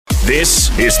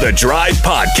This is the Drive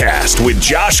Podcast with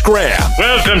Josh Graham.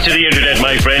 Welcome to the internet,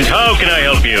 my friend. How can I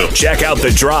help you? Check out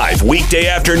the Drive weekday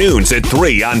afternoons at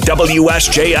 3 on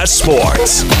WSJS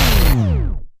Sports.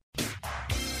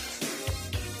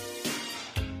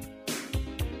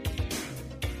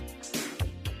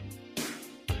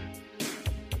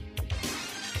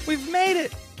 We've made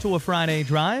it to a Friday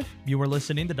drive. You were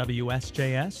listening to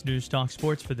WSJS News Talk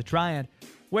Sports for the Triad,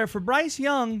 where for Bryce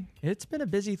Young, it's been a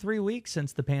busy 3 weeks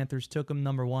since the Panthers took him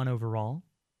number 1 overall.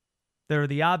 There are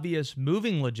the obvious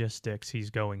moving logistics he's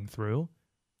going through.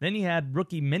 Then he had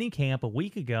rookie minicamp a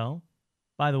week ago.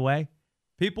 By the way,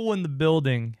 people in the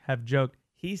building have joked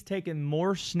he's taken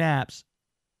more snaps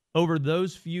over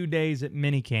those few days at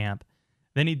minicamp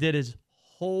than he did his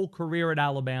whole career at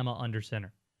Alabama under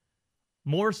center.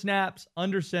 More snaps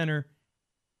under center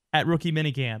at rookie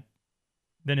minicamp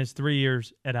than his 3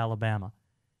 years at Alabama.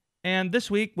 And this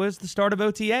week was the start of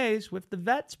OTAs with the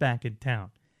vets back in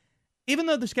town. Even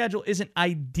though the schedule isn't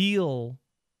ideal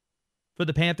for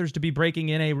the Panthers to be breaking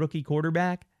in a rookie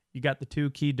quarterback, you got the 2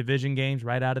 key division games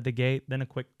right out of the gate, then a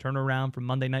quick turnaround from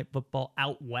Monday Night Football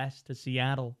out west to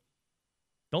Seattle.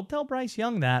 Don't tell Bryce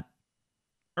Young that.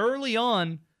 Early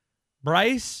on,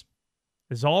 Bryce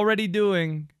is already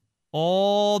doing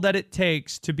all that it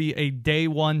takes to be a day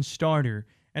one starter.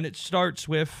 And it starts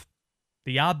with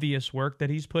the obvious work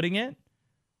that he's putting in.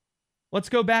 Let's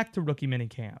go back to rookie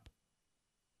minicamp.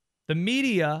 The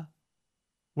media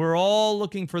were all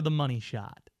looking for the money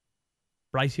shot.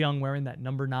 Bryce Young wearing that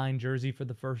number 9 jersey for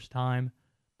the first time,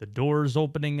 the doors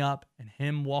opening up, and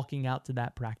him walking out to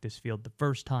that practice field the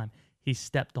first time he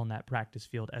stepped on that practice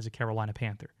field as a Carolina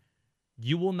Panther.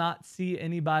 You will not see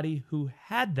anybody who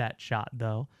had that shot,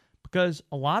 though, because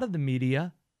a lot of the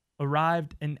media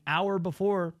arrived an hour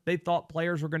before they thought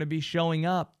players were going to be showing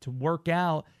up to work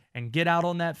out and get out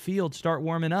on that field, start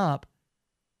warming up.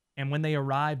 And when they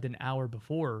arrived an hour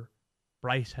before,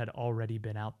 Bryce had already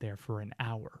been out there for an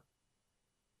hour,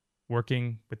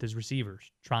 working with his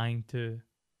receivers, trying to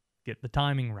get the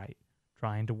timing right,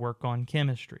 trying to work on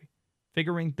chemistry,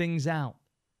 figuring things out.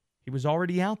 He was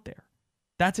already out there.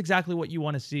 That's exactly what you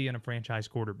want to see in a franchise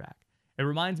quarterback. It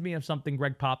reminds me of something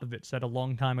Greg Popovich said a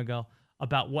long time ago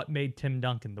about what made Tim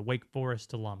Duncan, the Wake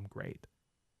Forest alum, great.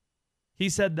 He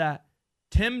said that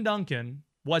Tim Duncan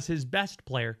was his best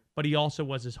player, but he also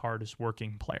was his hardest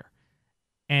working player.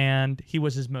 And he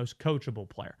was his most coachable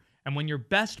player. And when your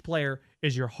best player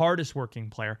is your hardest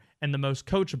working player and the most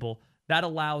coachable, that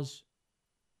allows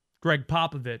Greg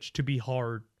Popovich to be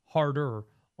harder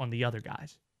on the other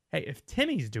guys. Hey, if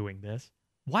Timmy's doing this,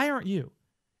 why aren't you?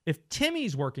 If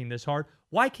Timmy's working this hard,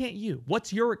 why can't you?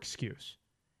 What's your excuse?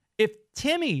 If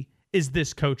Timmy is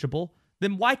this coachable,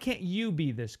 then why can't you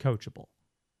be this coachable?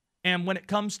 And when it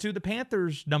comes to the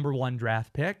Panthers' number 1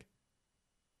 draft pick,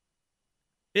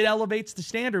 it elevates the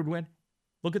standard when,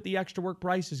 look at the extra work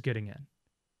Bryce is getting in.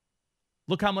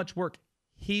 Look how much work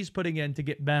he's putting in to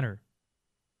get better.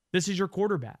 This is your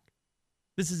quarterback.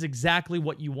 This is exactly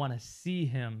what you want to see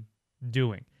him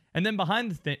doing. And then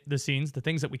behind the scenes, the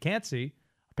things that we can't see,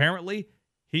 apparently,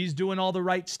 he's doing all the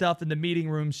right stuff in the meeting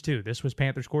rooms, too. This was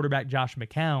Panthers quarterback Josh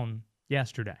McCown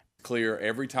yesterday. Clear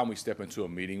every time we step into a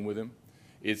meeting with him,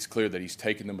 it's clear that he's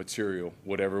taken the material,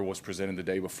 whatever was presented the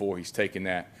day before, he's taken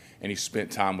that, and he's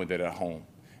spent time with it at home.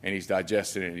 And he's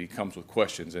digested it, and he comes with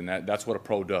questions, and that's what a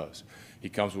pro does. He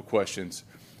comes with questions.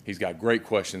 He's got great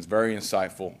questions, very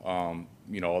insightful,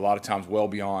 a lot of times well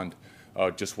beyond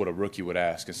just what a rookie would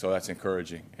ask, and so that's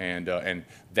encouraging. And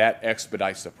that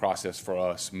expedites the process for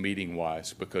us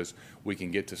meeting-wise because we can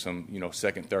get to some,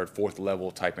 second, third, fourth level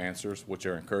type answers, which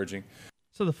are encouraging.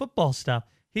 So the football stuff,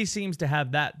 he seems to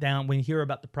have that down when you hear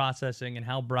about the processing and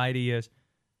how bright he is.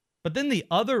 But then the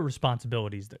other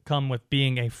responsibilities that come with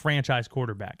being a franchise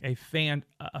quarterback, a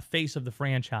face of the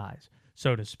franchise,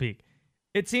 so to speak,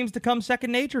 it seems to come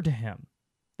second nature to him.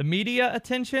 The media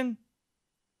attention,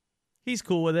 he's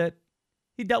cool with it.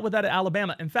 He dealt with that at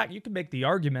Alabama. In fact, you can make the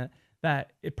argument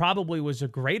that it probably was a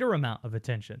greater amount of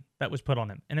attention that was put on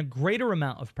him and a greater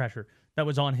amount of pressure that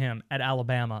was on him at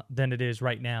Alabama than it is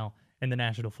right now in the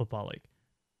National Football League.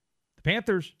 The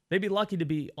Panthers, they'd be lucky to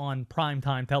be on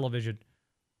primetime television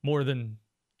more than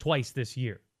twice this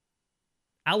year.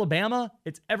 Alabama,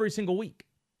 it's every single week,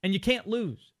 and you can't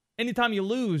lose. Anytime you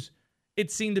lose,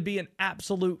 it's seen to be an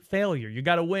absolute failure. You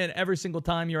got to win every single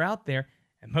time you're out there,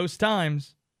 and most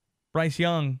times, Bryce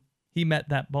Young, he met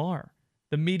that bar.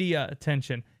 The media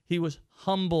attention, he was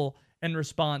humble in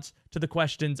response to the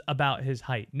questions about his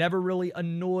height, never really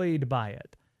annoyed by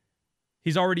it.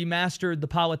 He's already mastered the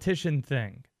politician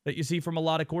thing that you see from a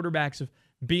lot of quarterbacks of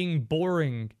being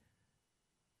boring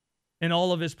in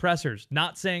all of his pressers,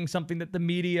 not saying something that the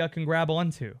media can grab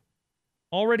onto.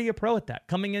 Already a pro at that.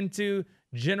 Coming into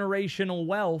generational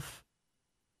wealth,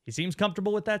 he seems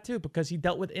comfortable with that too because he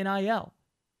dealt with NIL.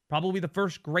 Probably the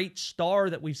first great star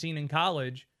that we've seen in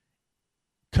college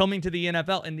coming to the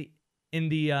NFL in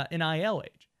the NIL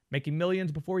age, making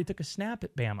millions before he took a snap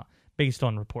at Bama, based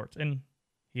on reports. And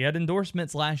he had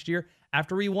endorsements last year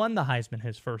after he won the Heisman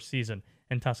his first season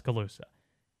in Tuscaloosa.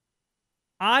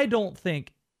 I don't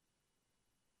think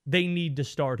they need to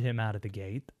start him out of the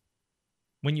gate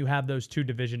when you have those two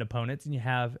division opponents and you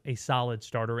have a solid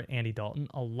starter at Andy Dalton.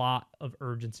 A lot of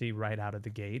urgency right out of the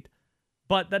gate.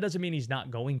 But that doesn't mean he's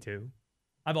not going to.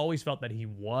 I've always felt that he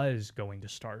was going to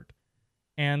start.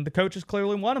 And the coaches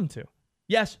clearly want him to.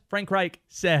 Yes, Frank Reich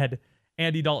said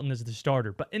Andy Dalton is the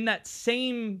starter. But in that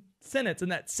same sentence, in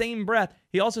that same breath,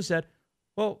 he also said,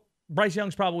 well, Bryce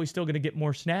Young's probably still going to get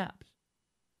more snaps.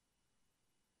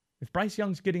 If Bryce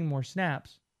Young's getting more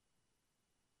snaps,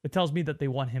 it tells me that they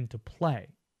want him to play.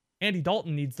 Andy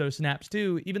Dalton needs those snaps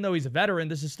too. Even though he's a veteran,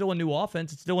 this is still a new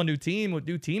offense. It's still a new team with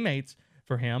new teammates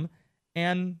for him.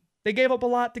 And they gave up a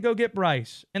lot to go get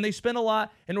Bryce. And they spent a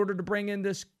lot in order to bring in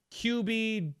this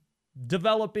QB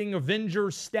developing Avenger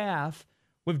staff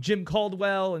with Jim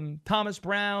Caldwell and Thomas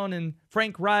Brown and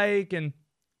Frank Reich and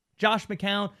Josh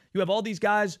McCown. You have all these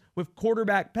guys with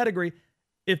quarterback pedigree.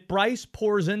 If Bryce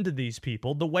pours into these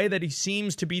people the way that he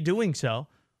seems to be doing so,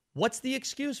 what's the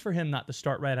excuse for him not to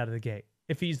start right out of the gate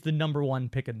if he's the number one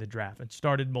pick in the draft and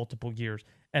started multiple years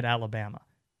at Alabama?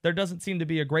 There doesn't seem to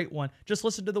be a great one. Just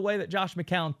listen to the way that Josh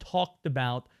McCown talked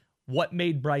about what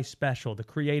made Bryce special, the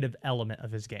creative element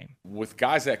of his game. With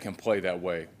guys that can play that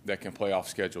way, that can play off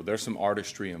schedule, there's some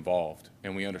artistry involved,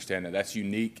 and we understand that. That's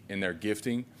unique in their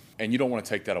gifting, and you don't want to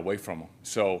take that away from them.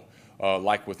 So,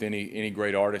 like with any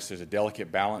great artist, there's a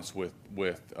delicate balance with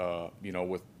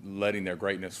letting their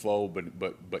greatness flow,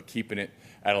 but keeping it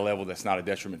at a level that's not a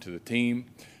detriment to the team,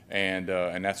 and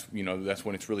that's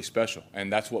when it's really special,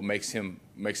 and that's what makes him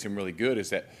really good, is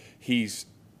that he's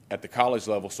at the college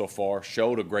level so far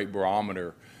showed a great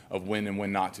barometer of when and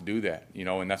when not to do that,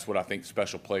 and that's what I think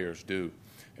special players do,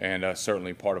 and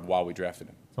certainly part of why we drafted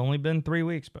him. It's only been 3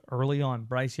 weeks, but early on,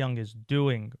 Bryce Young is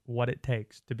doing what it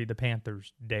takes to be the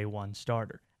Panthers' day one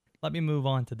starter. Let me move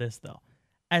on to this, though.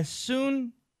 As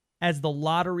soon as the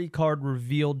lottery card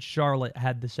revealed Charlotte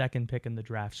had the second pick in the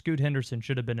draft, Scoot Henderson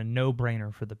should have been a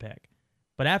no-brainer for the pick.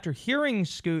 But after hearing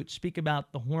Scoot speak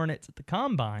about the Hornets at the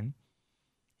Combine,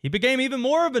 he became even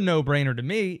more of a no-brainer to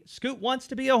me. Scoot wants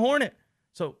to be a Hornet.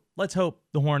 So let's hope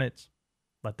the Hornets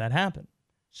let that happen.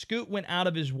 Scoot went out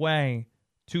of his way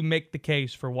to make the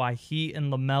case for why he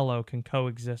and LaMelo can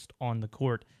coexist on the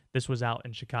court. This was out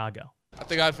in Chicago. I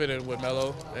think I fit in with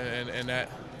Melo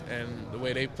and the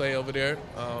way they play over there.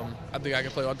 I think I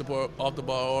can play off the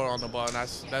ball or on the ball, and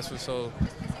that's what's so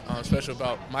special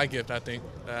about my gift, I think.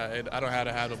 I don't have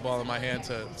to have the ball in my hand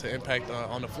to impact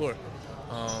on the floor.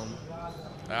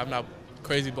 I'm not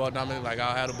crazy ball dominant. Like,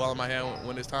 I'll have the ball in my hand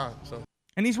when it's time. So.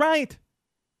 And he's right.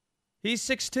 He's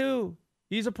 6'2".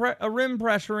 He's a rim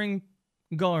pressuring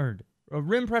guard, a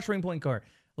rim pressuring point guard.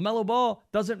 LaMelo Ball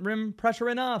doesn't rim pressure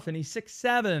enough, and he's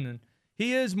 6'7", and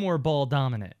he is more ball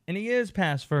dominant, and he is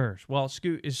pass first, while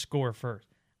Scoot is score first.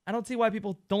 I don't see why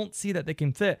people don't see that they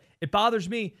can fit. It bothers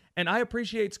me, and I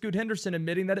appreciate Scoot Henderson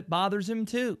admitting that it bothers him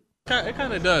too. It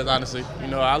kind of does, honestly.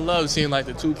 I love seeing like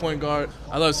the 2-point guard.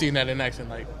 I love seeing that in action,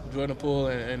 like Jordan Poole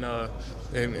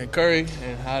and Curry,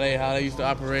 and how they used to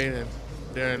operate and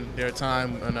during their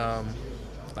time. And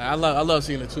I love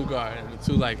seeing the two guard and the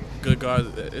two like good guards.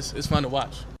 It's fun to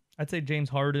watch. I'd say James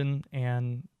Harden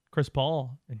and Chris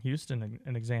Paul in Houston,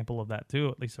 an example of that too,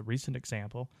 at least a recent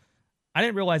example. I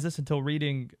didn't realize this until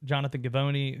reading Jonathan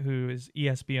Givony, who is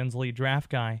ESPN's lead draft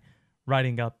guy,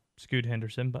 writing up Scoot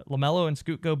Henderson. But LaMelo and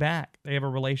Scoot go back. They have a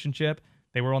relationship.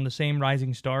 They were on the same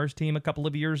Rising Stars team a couple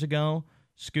of years ago.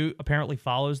 Scoot apparently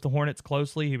follows the Hornets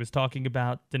closely. He was talking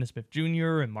about Dennis Smith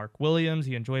Jr. and Mark Williams.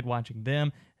 He enjoyed watching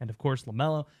them. And, of course,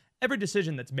 LaMelo. Every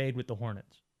decision that's made with the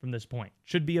Hornets from this point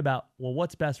should be about, well,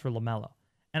 what's best for LaMelo?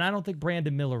 And I don't think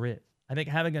Brandon Miller is. I think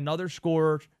having another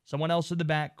scorer, someone else in the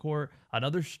backcourt,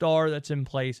 another star that's in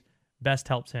place, best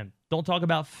helps him. Don't talk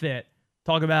about fit.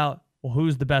 Talk about, well,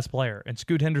 who's the best player? And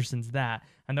Scoot Henderson's that.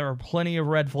 And there are plenty of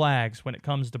red flags when it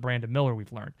comes to Brandon Miller,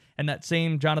 we've learned. And that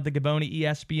same Jonathan Givony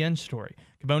ESPN story.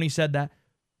 Givony said that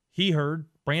he heard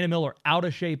Brandon Miller out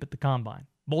of shape at the Combine.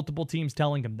 Multiple teams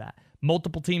telling him that.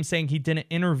 Multiple teams saying he didn't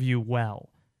interview well.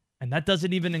 And that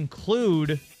doesn't even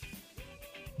include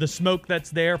the smoke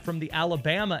that's there from the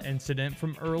Alabama incident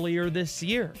from earlier this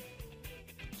year.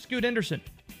 Scoot Henderson,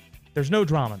 there's no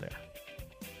drama there.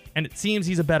 And it seems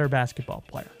he's a better basketball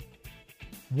player.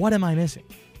 What am I missing?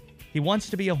 He wants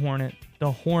to be a Hornet.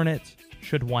 The Hornets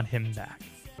should want him back.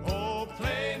 Oh,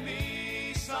 play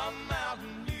me some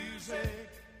mountain music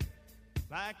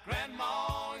like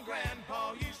Grandma and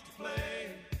Grandpa used to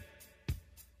play.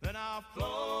 Then I'll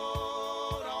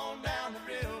float on down the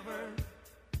river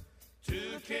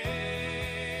to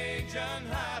Cajun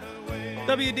Hideaway.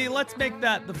 WD, let's make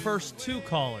that the first two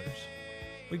callers.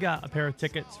 We got a pair of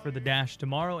tickets for the Dash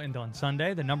tomorrow and on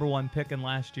Sunday. The number one pick in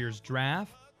last year's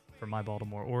draft for my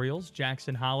Baltimore Orioles,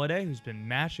 Jackson Holliday, who's been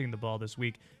mashing the ball this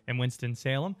week in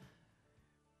Winston-Salem.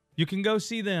 You can go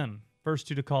see them. First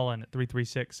two to call in at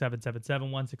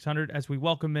 336-777-1600 as we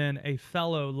welcome in a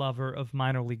fellow lover of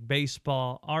minor league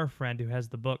baseball, our friend who has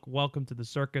the book, Welcome to the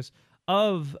Circus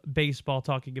of Baseball,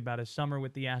 talking about his summer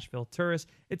with the Asheville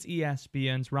Tourists. It's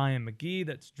ESPN's Ryan McGee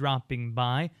that's dropping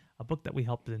by, a book that we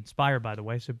helped inspire, by the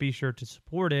way, so be sure to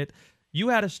support it. You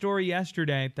had a story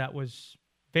yesterday that was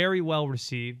very well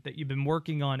received, that you've been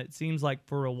working on, it seems like,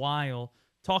 for a while,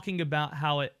 talking about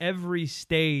how at every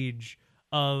stage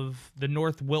of the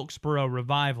North Wilkesboro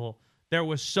revival, there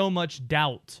was so much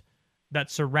doubt that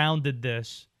surrounded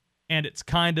this, and it's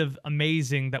kind of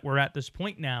amazing that we're at this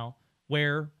point now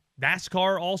where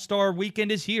NASCAR Allstar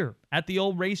Weekend is here at the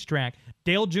old racetrack.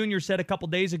 Dale Jr. said a couple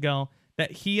days ago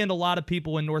that he and a lot of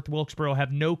people in North Wilkesboro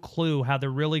have no clue how they're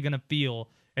really going to feel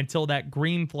until that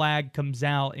green flag comes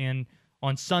out and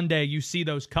on Sunday you see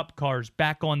those cup cars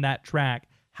back on that track.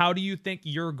 How do you think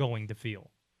you're going to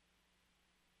feel?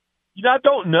 I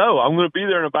don't know. I'm going to be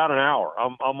there in about an hour.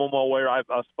 I'm on my way. I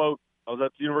was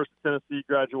at the University of Tennessee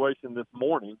graduation this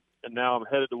morning, and now I'm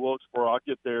headed to Wilkesboro. I'll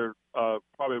get there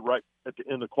probably right at the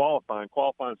end of qualifying.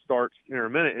 Qualifying starts in a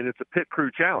minute, and it's a pit crew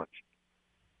challenge.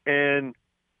 And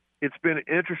it's been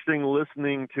interesting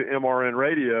listening to MRN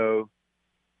radio,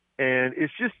 and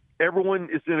it's just everyone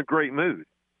is in a great mood.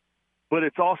 But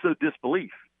it's also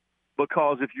disbelief,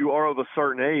 because if you are of a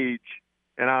certain age,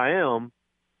 and I am,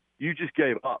 you just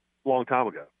gave up a long time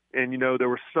ago. And, there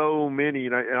were so many,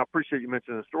 and I appreciate you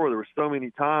mentioning the story, there were so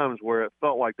many times where it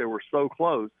felt like they were so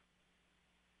close,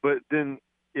 but then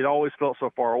it always felt so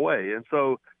far away. And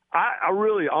so I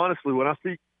really, honestly, when I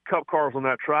see cup cars on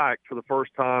that track for the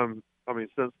first time,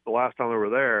 since the last time they were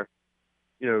there,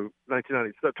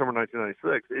 September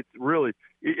 1996, it's really,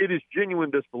 it is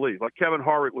genuine disbelief. Like Kevin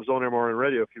Harvick was on MRN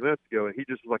radio a few minutes ago, and he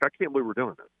just was like, I can't believe we're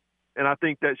doing this. And I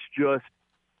think that's the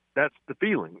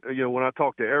feeling, when I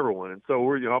talk to everyone. And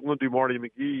so I'm going to do Marty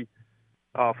McGee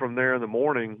from there in the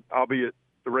morning. I'll be at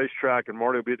the racetrack, and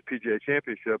Marty will be at the PGA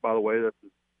Championship. By the way, that's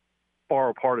as far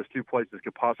apart as two places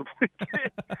could possibly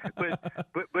get.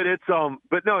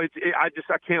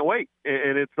 I can't wait.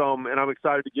 And I'm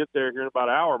excited to get there here in about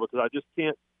an hour, because I just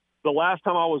can't. The last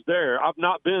time I was there, I've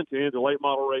not been to any of the late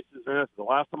model races. And the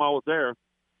last time I was there,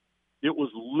 it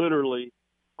was literally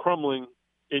crumbling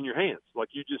in your hands. Like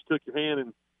you just took your hand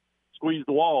and squeezed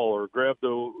the wall, or grabbed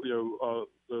a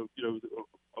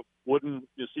wooden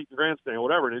seat in the grandstand, or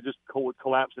whatever, and it just would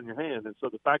collapse in your hand. And so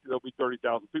the fact that there'll be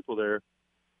 30,000 people there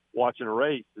watching a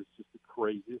race is just the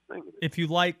craziest thing. If you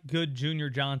like good Junior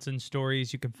Johnson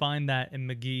stories, you can find that in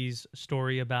McGee's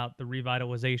story about the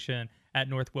revitalization at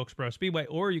North Wilkesboro Speedway,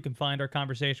 or you can find our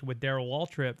conversation with Darrell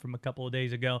Waltrip from a couple of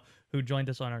days ago, who joined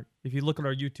us on if you look at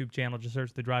our YouTube channel, just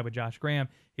search The Drive with Josh Graham,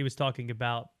 he was talking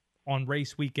about on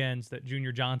race weekends that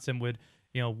Junior Johnson would,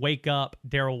 wake up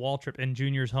Darrell Waltrip in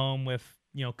Junior's home with,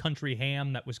 country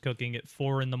ham that was cooking at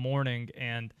 4 a.m.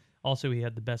 And also he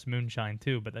had the best moonshine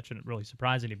too, but that shouldn't really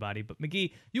surprise anybody. But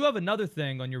McGee, you have another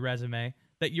thing on your resume,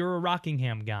 that you're a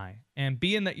Rockingham guy. And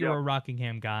being that you're a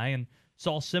Rockingham guy and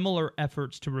saw similar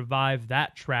efforts to revive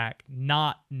that track,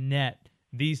 not net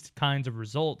these kinds of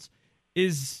results,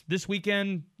 is this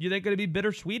weekend, you think, going to be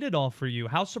bittersweet at all for you?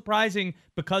 How surprising,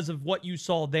 because of what you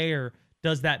saw there,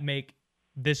 does that make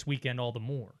this weekend all the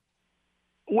more?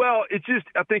 Well, I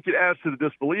think it adds to the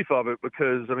disbelief of it,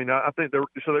 because, I think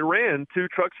they ran 2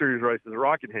 Truck Series races at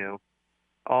Rockingham,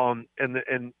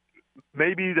 and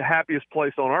maybe the happiest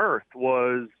place on earth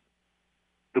was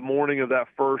the morning of that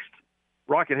first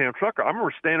Rockingham trucker. I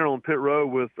remember standing on pit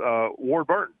road with Ward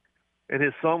Burton, and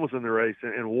his son was in the race,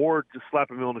 and Ward just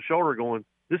slapping me on the shoulder going,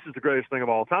 this is the greatest thing of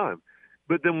all time.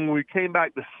 But then when we came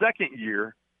back the second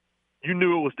year, you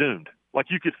knew it was doomed. Like,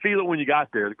 you could feel it when you got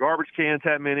there. The garbage cans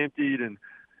hadn't been emptied, and,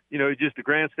 the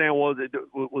grandstand was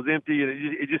empty, and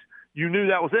it just, you knew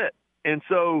that was it. And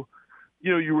so,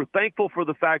 you were thankful for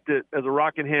the fact that as a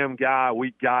Rockingham guy,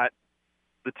 we got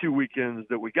the 2 weekends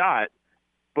that we got.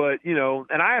 But,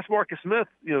 and I asked Marcus Smith,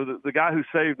 the guy who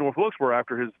saved North Wilkesboro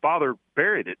after his father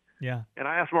buried it. Yeah. And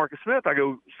I asked Marcus Smith, I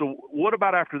go, so what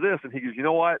about after this? And he goes, you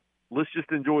know what? let's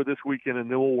just enjoy this weekend, and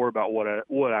then we'll worry about what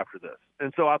after this.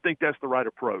 And so I think that's the right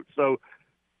approach. So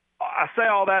I say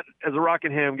all that as a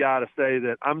Rockingham guy to say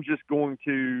that I'm just going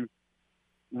to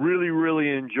really, really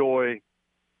enjoy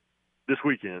this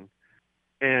weekend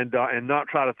and not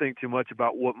try to think too much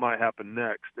about what might happen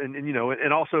next.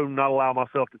 And also not allow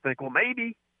myself to think, well,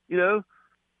 maybe,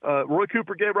 Roy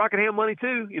Cooper gave Rockingham money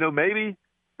too. Maybe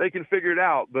they can figure it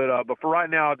out. But for right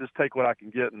now, I'll just take what I can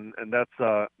get, and that's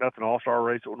an all-star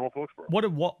race at North Wilkesboro.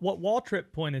 What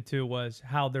Waltrip pointed to was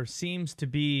how there seems to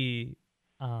be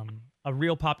a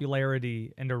real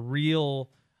popularity and a real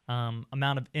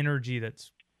amount of energy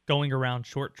that's going around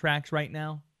short tracks right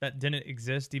now that didn't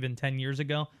exist even 10 years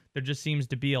ago. There just seems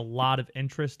to be a lot of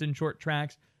interest in short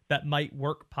tracks that might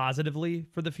work positively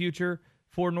for the future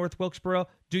for North Wilkesboro.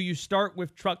 Do you start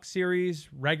with Truck Series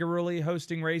regularly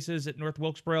hosting races at North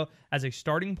Wilkesboro as a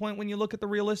starting point when you look at the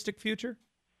realistic future?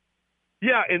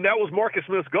 Yeah, and that was Marcus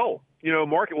Smith's goal.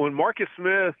 When Marcus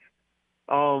Smith,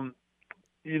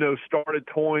 started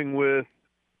toying with,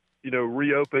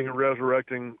 reopening and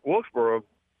resurrecting Wilkesboro,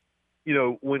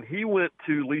 when he went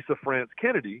to Lisa France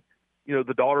Kennedy,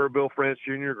 the daughter of Bill France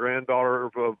Jr., granddaughter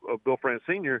of Bill France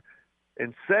Sr.,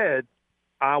 and said,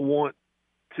 I want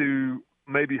to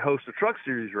maybe host a Truck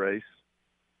Series race,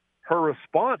 her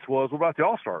response was, what about the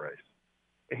All-Star race?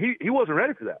 He wasn't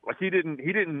ready for that. Like he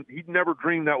never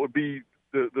dreamed that would be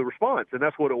the response, and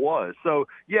that's what it was. So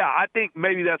yeah, I think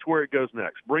maybe that's where it goes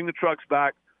next. Bring the trucks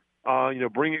back,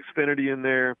 bring Xfinity in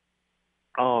there,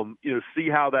 see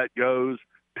how that goes.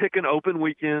 Pick an open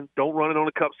weekend. Don't run it on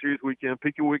a Cup Series weekend.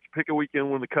 Pick a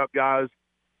weekend when the Cup guys,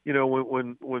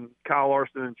 when Kyle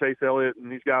Larson and Chase Elliott and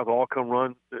these guys all come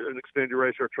run an Xfinity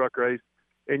race or a truck race,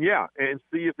 and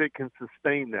see if it can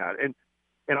sustain that. And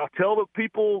I'll tell the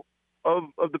people of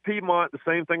the Piedmont the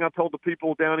same thing I told the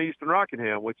people down east in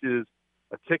Rockingham, which is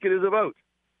a ticket is a vote,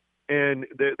 and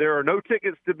there are no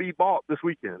tickets to be bought this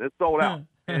weekend. It's sold out,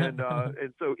 and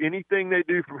so anything they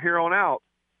do from here on out,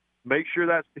 make sure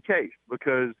that's the case,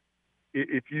 because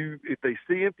if they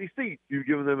see empty seats, you've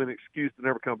given them an excuse to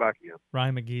never come back again.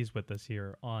 Ryan McGee's with us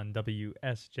here on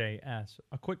WSJS.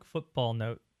 A quick football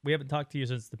note. We haven't talked to you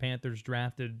since the Panthers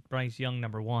drafted Bryce Young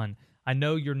 #1. I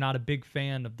know you're not a big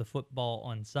fan of the football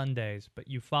on Sundays, but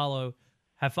you have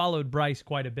followed Bryce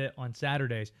quite a bit on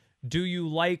Saturdays. Do you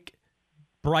like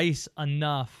Bryce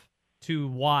enough to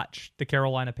watch the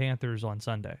Carolina Panthers on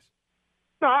Sundays?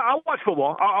 No, I watch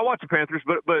football. I watch the Panthers,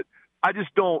 but I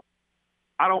just don't.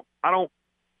 I don't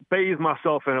bathe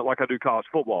myself in it like I do college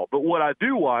football. But what I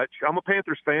do watch, I'm a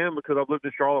Panthers fan because I've lived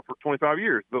in Charlotte for 25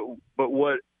 years. But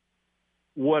what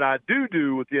I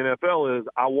do with the NFL is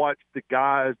I watch the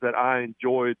guys that I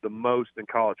enjoyed the most in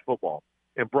college football.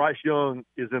 And Bryce Young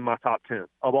is in my top 10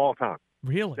 of all time.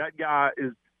 Really? That guy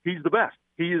he's the best.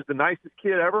 He is the nicest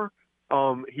kid ever.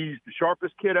 He's the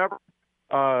sharpest kid ever.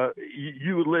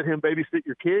 You would let him babysit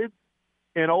your kids.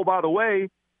 And, oh, by the way,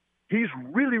 he's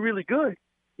really, really good.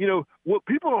 What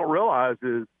people don't realize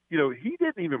is, he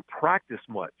didn't even practice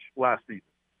much last season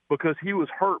because he was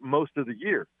hurt most of the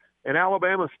year. And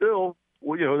Alabama still, they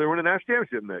were in the national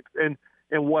championship mix. And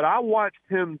what I watched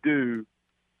him do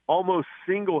almost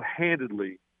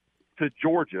single-handedly to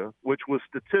Georgia, which was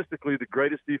statistically the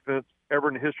greatest defense ever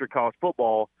in the history of college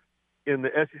football, in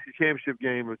the SEC championship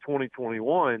game of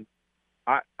 2021,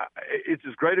 it's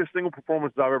his greatest single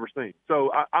performance I've ever seen.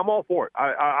 So I'm all for it.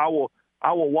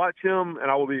 I will watch him,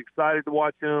 and I will be excited to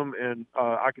watch him. And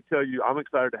I can tell you, I'm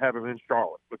excited to have him in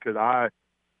Charlotte because I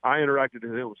interacted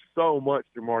with him so much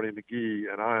through Marty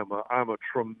McGee, and I'm a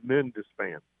tremendous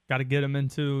fan. Got to get him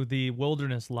into the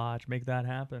Wilderness Lodge, make that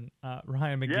happen.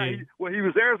 Ryan McGee. Yeah, he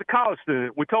was there as a college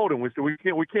student. We told him, we said, we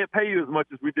can't pay you as much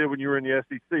as we did when you were in the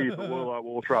SEC, but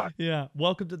we'll try. Yeah.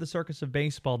 Welcome to the Circus of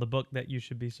Baseball, the book that you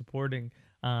should be supporting,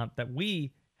 that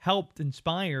we helped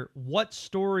inspire. What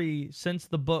story since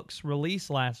the book's release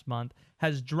last month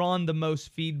has drawn the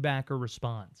most feedback or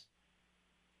response?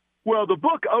 Well, the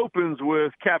book opens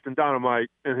with Captain Dynamite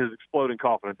and his exploding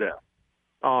coffin of death.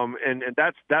 And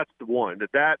that's the one,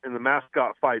 that and the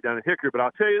mascot fight down in Hickory. But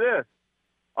I'll tell you this,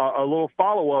 a little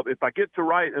follow-up, if I get to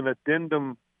write an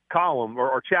addendum column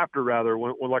or chapter rather,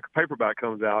 when like a paperback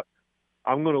comes out,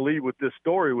 I'm going to lead with this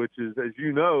story, which is, as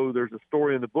you know, there's a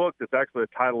story in the book that's actually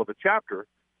a title of a chapter.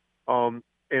 And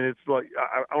it's like,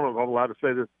 I don't know if I'm allowed to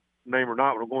say this name or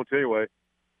not, but I'm going to anyway.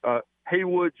 Hey,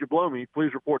 would you blow me?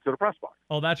 Please report to the press box.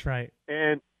 Oh, that's right.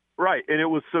 And it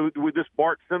was so with this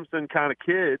Bart Simpson kind of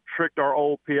kid tricked our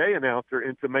old PA announcer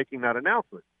into making that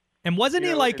announcement. And wasn't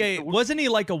he like a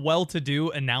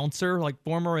well-to-do announcer, like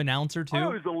former announcer too?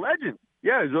 Oh, he was a legend.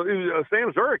 Yeah, it was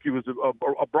Sam Zurich. He was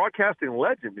a broadcasting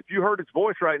legend. If you heard his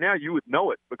voice right now, you would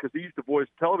know it because he used to voice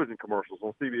television commercials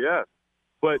on CBS.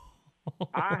 But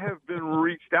I have been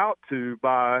reached out to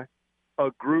by a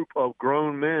group of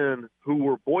grown men who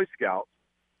were Boy Scouts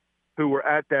who were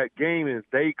at that game, and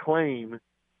they claim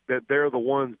that they're the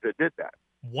ones that did that.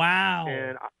 Wow.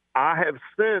 And I have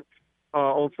since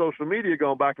on social media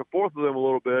gone back and forth with them a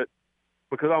little bit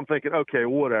because I'm thinking, okay,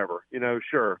 whatever,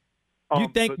 sure. You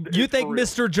think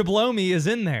Mr. Jablomi is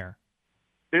in there?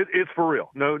 It's for real.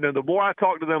 No. The more I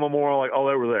talk to them, I'm more like, oh,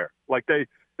 they were there. Like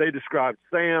they described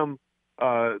Sam.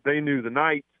 They knew the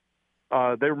night.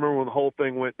 They remember when the whole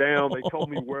thing went down. They told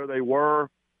me where they were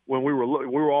when we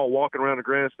were all walking around the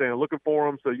grandstand looking for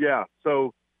them. So yeah.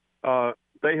 So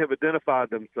they have identified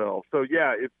themselves. So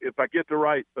yeah, if I get to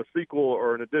write a sequel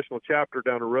or an additional chapter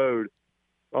down the road,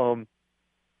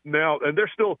 now, and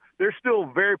they're still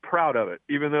very proud of it,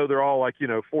 even though they're all like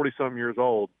 40-some years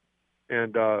old.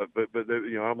 And but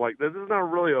I'm like, this is not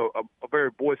really a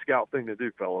very Boy Scout thing to do,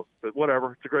 fellas. But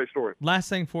whatever, it's a great story. Last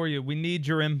thing for you, we need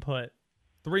your input.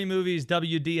 3 movies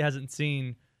WD hasn't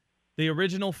seen: the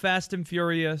original Fast and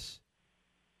Furious,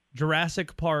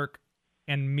 Jurassic Park,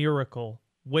 and Miracle.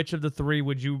 Which of the 3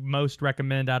 would you most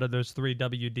recommend out of those 3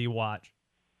 WD watch?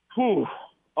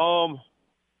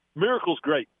 Miracle's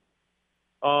great.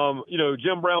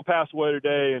 Jim Brown passed away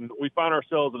today, and we find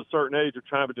ourselves at a certain age of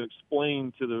trying to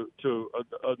explain to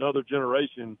another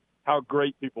generation how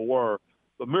great people were.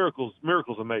 But Miracle's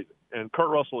amazing, and Kurt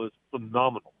Russell is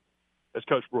phenomenal as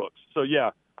Coach Brooks. So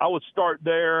yeah, I would start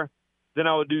there. Then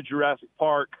I would do Jurassic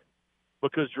Park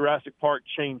because Jurassic Park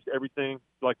changed everything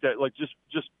like that. Like just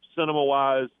cinema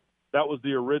wise, that was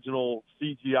the original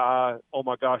CGI. Oh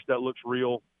my gosh, that looks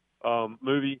real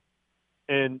movie.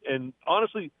 And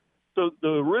honestly. So the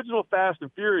original Fast and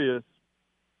Furious,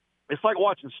 it's like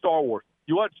watching Star Wars.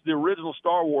 You watch the original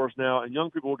Star Wars now, and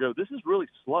young people will go, this is really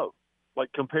slow,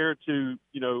 like compared to,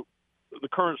 the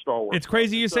current Star Wars. It's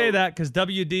crazy you say that because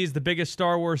WD is the biggest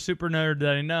Star Wars super nerd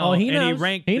that I know. Oh, he knows.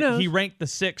 He ranked the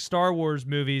 6 Star Wars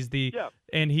movies,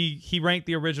 and he ranked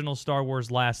the original Star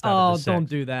Wars last out of the 6. Don't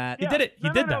do that. He did it. He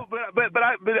did that. But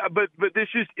this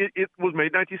it was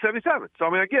made 1977. So I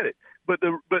mean, I get it. But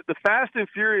the Fast and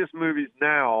Furious movies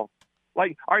now,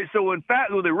 like, all right, so when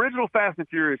the original Fast and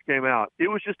Furious came out, it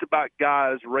was just about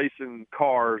guys racing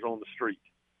cars on the street.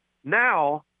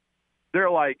 Now they're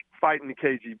like fighting the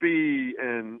KGB,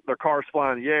 and their cars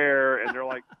fly in the air, and they're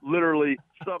like literally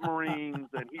submarines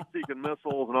and heat-seeking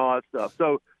missiles and all that stuff.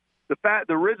 So the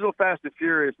original Fast and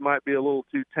Furious might be a little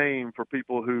too tame for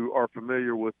people who are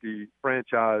familiar with the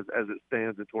franchise as it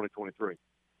stands in 2023.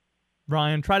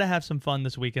 Ryan, try to have some fun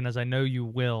this weekend, as I know you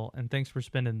will, and thanks for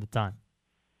spending the time.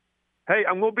 Hey,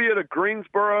 I'm going to be at a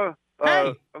Greensboro.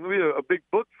 I'm going to be at a big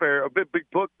book fair, a big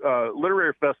book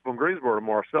literary festival in Greensboro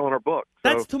tomorrow, selling our books. So,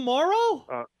 that's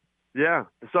tomorrow? Yeah.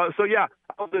 So yeah.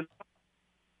 Okay.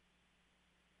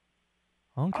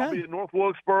 I'll be at North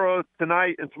Wilkesboro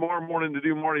tonight and tomorrow morning to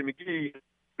do Marty McGee.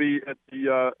 Be at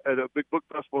a big book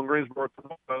festival in Greensboro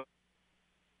tomorrow.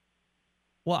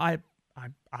 Well,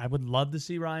 I would love to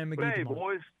see Ryan McGee tomorrow.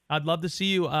 Boys. I'd love to see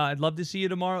you. I'd love to see you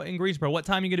tomorrow in Greensboro. What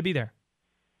time are you going to be there?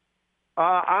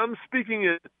 I'm speaking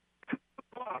at 2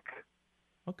 o'clock.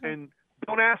 Okay. And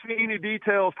don't ask me any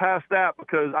details past that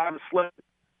because I'm asleep.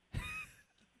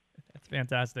 That's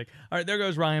fantastic. All right, there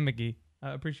goes Ryan McGee.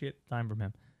 I appreciate the time from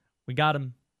him. We got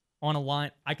him on a line.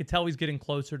 I could tell he's getting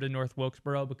closer to North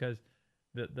Wilkesboro because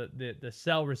the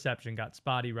cell reception got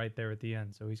spotty right there at the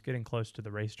end. So he's getting close to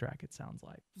the racetrack, it sounds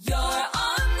like. You're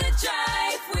on the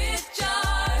drive with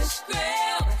Josh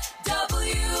Graham,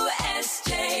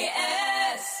 WSJS.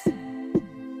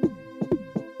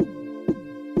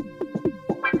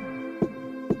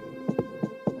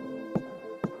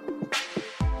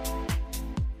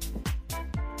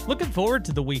 Looking forward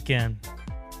to the weekend.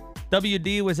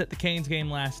 WD was at the Canes game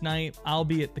last night. I'll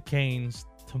be at the Canes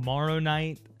tomorrow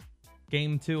night.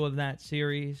 Game 2 of that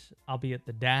series. I'll be at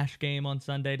the Dash game on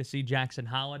Sunday to see Jackson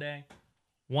Holiday.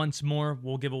 Once more,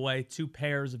 we'll give away 2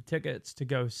 pairs of tickets to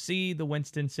go see the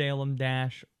Winston-Salem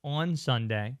Dash on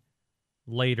Sunday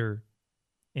later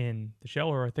in the show.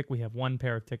 Or I think we have 1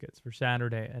 pair of tickets for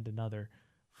Saturday and another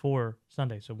for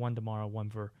Sunday. So 1 tomorrow, 1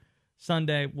 for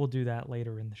Sunday. We'll do that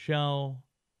later in the show.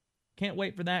 Can't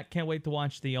wait for that. Can't wait to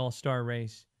watch the Allstar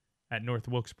Race at North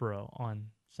Wilkesboro on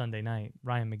Sunday night.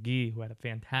 Ryan McGee, who had a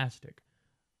fantastic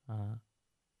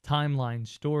timeline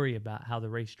story about how the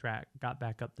racetrack got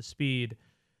back up to speed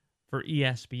for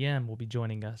ESPN, will be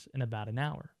joining us in about an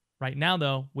hour. Right now,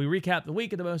 though, we recap the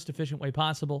week in the most efficient way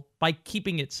possible by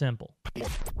keeping it simple.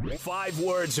 5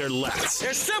 words or less.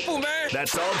 It's simple, man.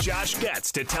 That's all Josh gets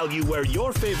to tell you where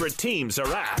your favorite teams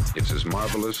are at. It's as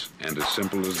marvelous and as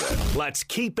simple as that. Let's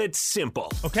keep it simple.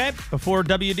 Okay, before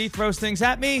WD throws things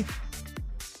at me,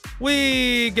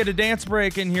 we get a dance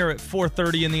break in here at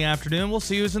 4:30 in the afternoon. We'll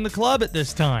see who's in the club at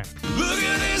this time. Look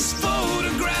at this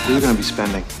photograph. We're going to be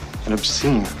spending an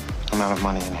obscene amount of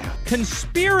money in here.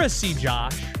 Conspiracy,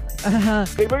 Josh.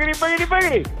 Hey, boogity, boogity,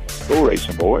 boogity. Go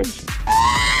racing, boys.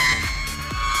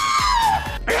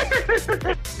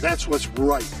 That's what's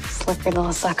right. Slippery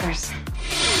little suckers.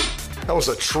 That was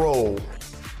a troll.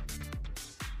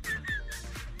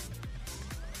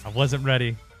 I wasn't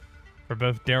ready for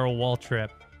both Darrell Waltrip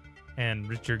and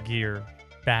Richard Gere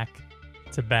back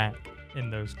to back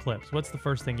in those clips. What's the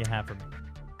first thing you have for me?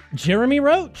 Jeremy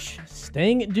Roach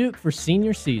staying at Duke for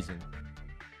senior season.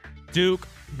 Duke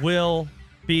will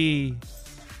be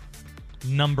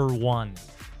number 1.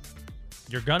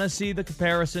 You're going to see the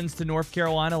comparisons to North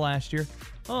Carolina last year.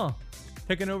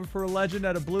 Taking over for a legend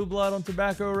at a blue blood on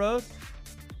Tobacco Road.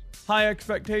 High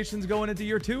expectations going into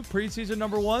year 2. Preseason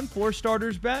number 1. 4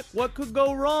 starters bet. What could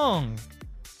go wrong?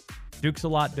 Duke's a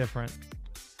lot different.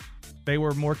 They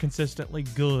were more consistently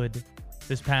good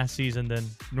this past season than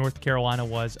North Carolina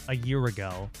was a year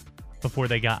ago before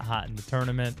they got hot in the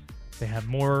tournament. They have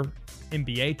more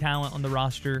NBA talent on the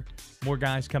roster, more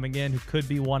guys coming in who could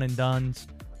be one and dones,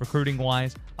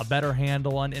 recruiting-wise, a better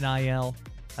handle on NIL.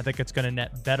 I think it's going to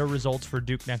net better results for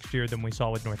Duke next year than we saw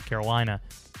with North Carolina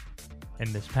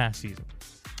in this past season.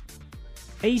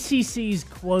 ACC's,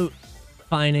 quote,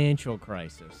 financial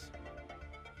crisis.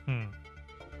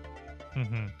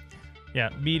 Yeah,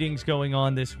 meetings going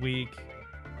on this week.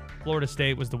 Florida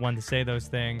State was the one to say those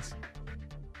things.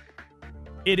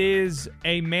 It is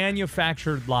a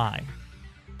manufactured lie.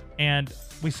 And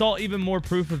we saw even more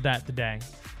proof of that today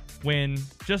when,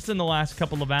 just in the last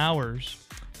couple of hours,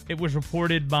 it was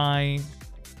reported by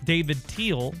David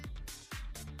Teal,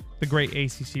 the great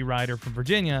ACC writer from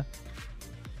Virginia.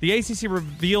 The ACC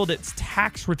revealed its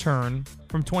tax return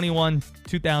from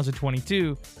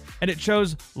 2022, and it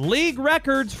shows league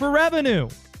records for revenue.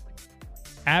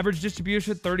 Average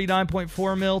distribution,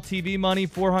 $39.4 mil. TV money,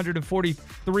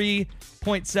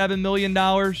 $443.7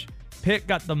 million. Pitt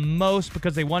got the most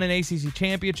because they won an ACC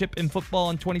championship in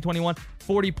football in 2021.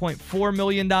 $40.4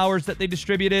 million that they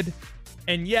distributed.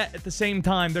 And yet, at the same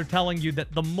time, they're telling you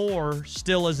that the more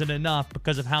still isn't enough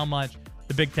because of how much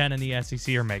the Big Ten and the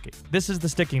SEC are making. This is the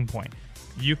sticking point.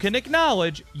 You can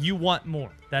acknowledge you want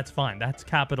more. That's fine. That's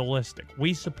capitalistic.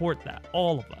 We support that,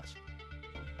 all of us.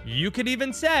 You could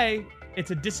even say it's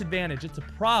a disadvantage. It's a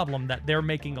problem that they're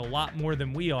making a lot more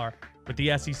than we are with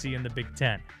the SEC and the Big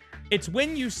Ten. It's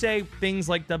when you say things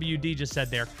like WD just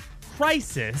said there,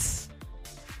 crisis,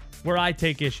 where I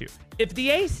take issue. If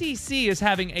the ACC is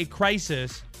having a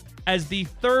crisis as the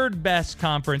third best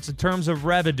conference in terms of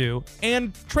revenue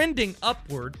and trending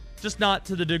upward, just not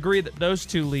to the degree that those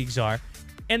two leagues are,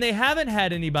 and they haven't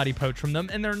had anybody poach from them,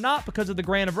 and they're not because of the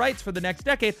grant of rights for the next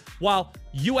decade, while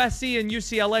USC and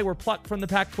UCLA were plucked from the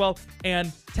Pac-12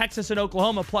 and Texas and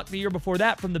Oklahoma plucked the year before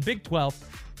that from the Big 12.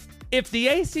 If the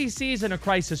ACC is in a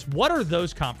crisis, what are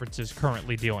those conferences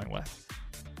currently dealing with?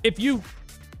 If you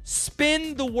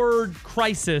spin the word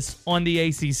crisis on the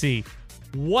ACC,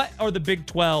 what are the Big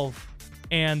 12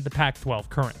 and the Pac-12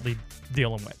 currently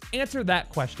dealing with? Answer that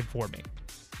question for me.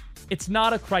 It's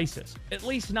not a crisis, at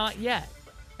least not yet.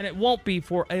 And it won't be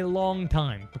for a long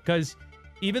time, because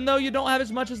even though you don't have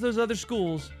as much as those other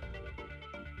schools,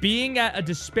 being at a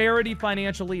disparity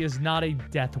financially is not a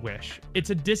death wish. It's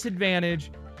a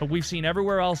disadvantage, but we've seen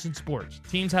everywhere else in sports.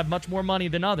 Teams have much more money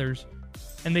than others,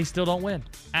 and they still don't win.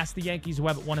 Ask the Yankees, who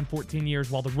haven't won in 14 years,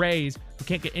 while the Rays, who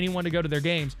can't get anyone to go to their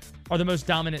games, are the most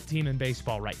dominant team in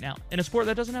baseball right now, in a sport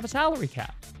that doesn't have a salary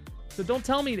cap. So don't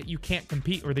tell me that you can't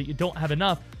compete or that you don't have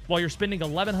enough while you're spending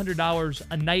 $1,100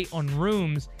 a night on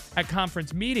rooms at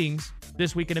conference meetings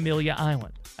this week in Amelia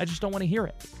Island. I just don't want to hear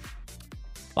it.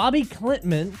 Bobby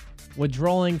Klintman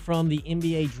withdrawing from the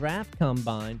NBA draft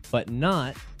combine, but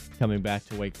not coming back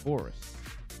to Wake Forest.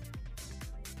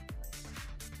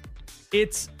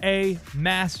 It's a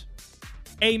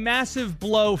massive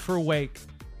blow for Wake.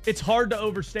 It's hard to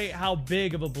overstate how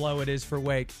big of a blow it is for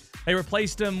Wake. They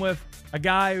replaced him with a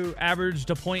guy who averaged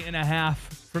 1.5 points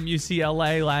from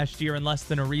UCLA last year and less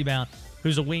than a rebound,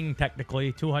 who's a wing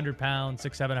technically, 200 pounds,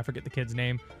 6'7", I forget the kid's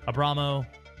name, Abramo,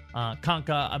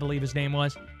 Kanka, I believe his name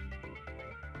was.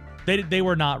 They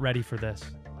were not ready for this.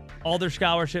 All their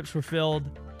scholarships were filled.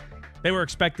 They were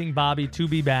expecting Bobby to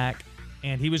be back,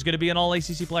 and he was going to be an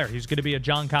all-ACC player. He was going to be a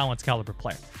John Collins caliber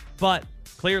player. But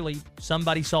clearly,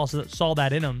 somebody saw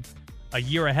that in him a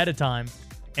year ahead of time,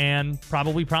 and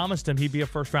probably promised him he'd be a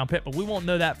first-round pick. But we won't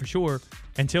know that for sure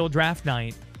until draft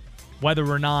night, whether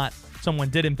or not someone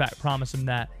did, in fact, promise him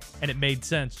that, and it made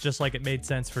sense, just like it made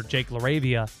sense for Jake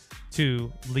LaRavia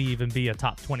to leave and be a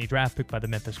top 20 draft pick by the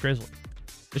Memphis Grizzlies.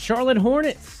 The Charlotte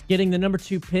Hornets getting the number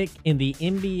 2 pick in the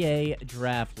NBA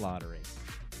draft lottery.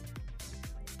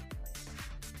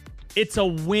 It's a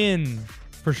win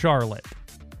for Charlotte.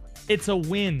 It's a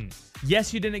win.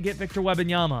 Yes, you didn't get Victor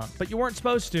Wembanyama, but you weren't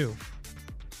supposed to.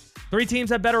 3 teams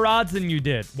had better odds than you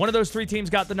did. One of those 3 teams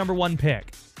got the number 1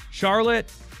 pick.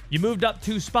 Charlotte, you moved up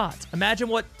 2 spots. Imagine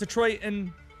what Detroit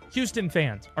and Houston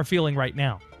fans are feeling right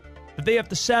now. That they have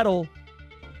to settle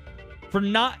for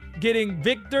not getting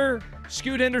Victor,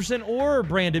 Scoot Henderson, or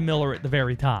Brandon Miller at the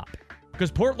very top.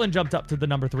 Because Portland jumped up to the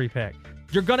number 3 pick.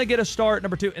 You're going to get a star at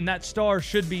number 2, and that star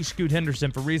should be Scoot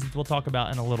Henderson for reasons we'll talk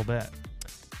about in a little bit.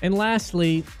 And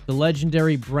lastly, the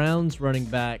legendary Browns running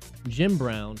back, Jim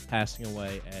Brown, passing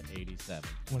away at 87.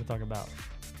 I want to talk about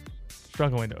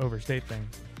struggling to overstate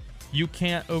things. You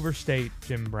can't overstate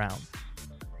Jim Brown.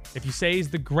 If you say he's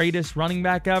the greatest running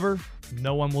back ever,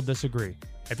 no one will disagree.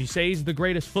 If you say he's the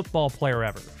greatest football player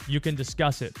ever, you can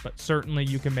discuss it, but certainly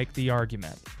you can make the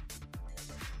argument.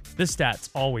 This stat's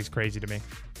always crazy to me.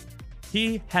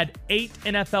 He had 8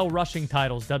 NFL rushing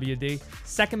titles, WD.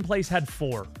 Second place had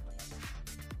 4.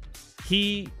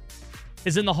 He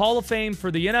is in the Hall of Fame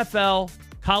for the NFL,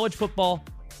 college football,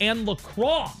 and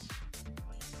lacrosse.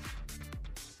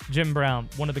 Jim Brown,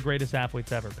 one of the greatest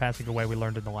athletes ever, passing away, we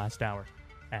learned in the last hour,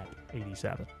 at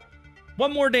 87.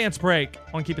 One more dance break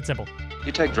on Keep It Simple.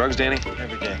 You take drugs, Danny?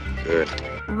 Every day. Good.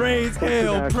 Raise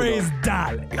hell, praise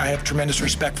Dolly. I have tremendous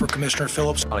respect for Commissioner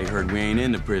Phillips. All you heard, we ain't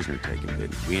in the prisoner taking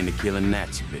business. We in the killing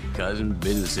Nazi bit, cousin.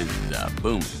 Business is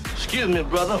booming. Excuse me,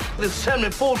 brother. This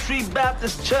 74th Street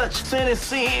Baptist Church,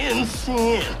 sin.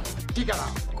 You got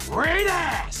a great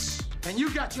ass, and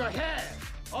you got your head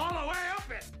all the way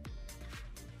up it.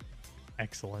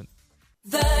 Excellent.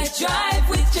 The Drive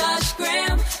with Josh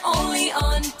Graham, only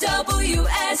on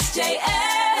WSJS.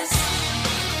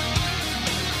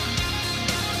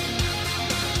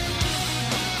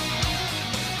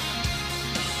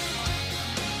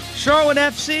 Charlotte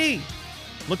FC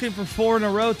looking for 4 in a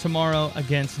row tomorrow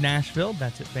against Nashville.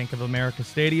 That's at Bank of America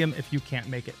Stadium. If you can't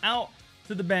make it out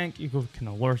to the bank, you can,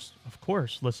 of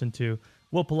course, listen to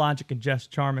Will Palaszczuk and Jess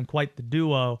Charman, quite the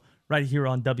duo, right here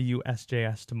on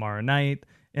WSJS tomorrow night.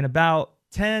 In about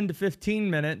 10 to 15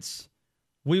 minutes,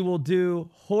 we will do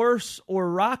Horse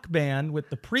or Rock Band with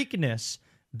the Preakness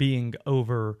being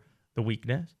over the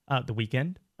weekend.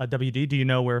 WD, do you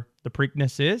know where the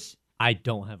Preakness is? I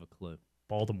don't have a clue.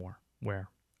 Baltimore, where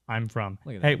I'm from.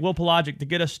 Hey, Will Palaszczuk, to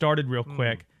get us started real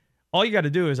quick, all you got to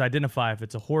do is identify if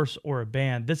it's a horse or a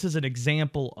band. This is an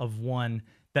example of one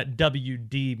that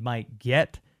WD might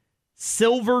get.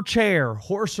 Silver Chair,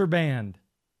 horse or band?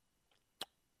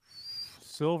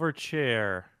 Silver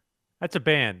Chair. That's a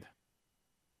band.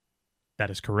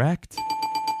 That is correct.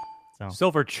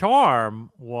 Silver Charm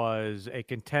was a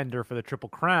contender for the Triple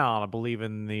Crown, I believe,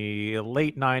 in the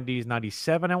late 90s,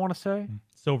 97, I want to say.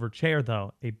 Silver Chair,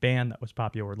 though, a band that was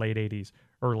popular late 80s,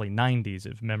 early 90s,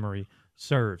 if memory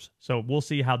serves. So we'll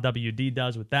see how WD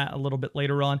does with that a little bit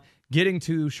later on. Getting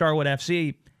to Charlotte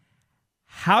FC,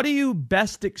 how do you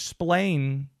best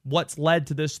explain what's led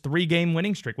to this 3-game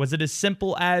winning streak? Was it as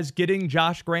simple as getting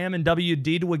Josh Graham and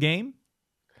WD to a game?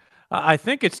 I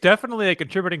think it's definitely a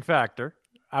contributing factor,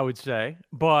 I would say.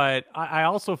 But I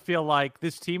also feel like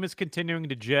this team is continuing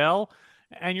to gel,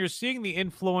 and you're seeing the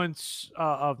influence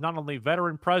of not only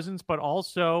veteran presence, but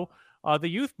also the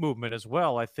youth movement as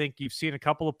well. I think you've seen a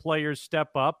couple of players step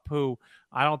up who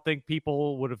I don't think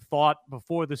people would have thought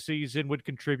before the season would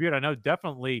contribute. I know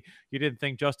definitely you didn't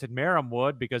think Justin Merrim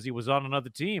would because he was on another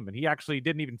team, and he actually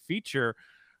didn't even feature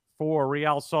for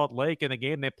Real Salt Lake in the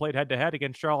game they played head-to-head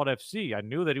against Charlotte FC. I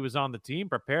knew that he was on the team,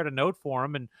 prepared a note for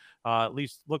him, and at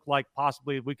least looked like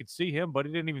possibly we could see him, but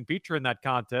he didn't even feature in that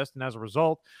contest. And as a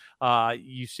result,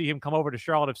 you see him come over to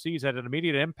Charlotte FC. He's had an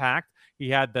immediate impact. He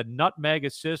had the nutmeg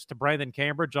assist to Brandon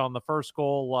Cambridge on the first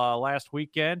goal last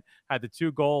weekend, had the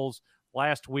 2 goals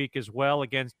last week as well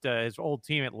against his old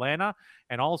team Atlanta.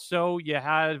 And also you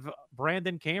have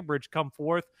Brandon Cambridge come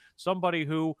forth, somebody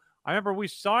who I remember we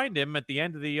signed him at the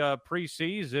end of the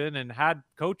preseason and had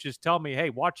coaches tell me, hey,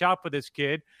 watch out for this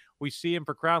kid. We see him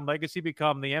for Crown Legacy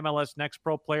become the MLS Next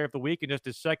Pro Player of the Week in just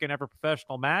his second ever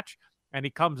professional match. And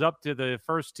he comes up to the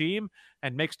first team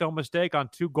and makes no mistake on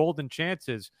 2 golden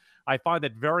chances. I find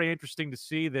it very interesting to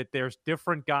see that there's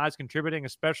different guys contributing,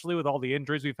 especially with all the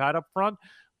injuries we've had up front.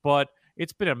 But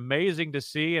it's been amazing to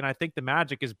see, and I think the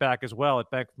magic is back as well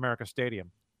at Bank of America Stadium.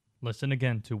 Listen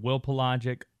again to Will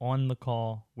Palaszczuk on the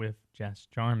call with Jess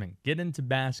Jarman. Get into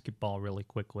basketball really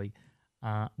quickly.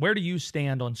 Where do you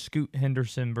stand on Scoot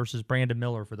Henderson versus Brandon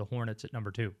Miller for the Hornets at number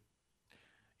 2?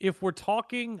 If we're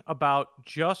talking about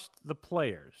just the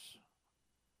players,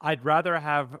 I'd rather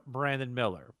have Brandon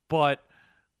Miller. But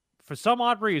for some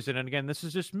odd reason, and again, this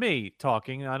is just me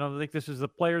talking. I don't think this is the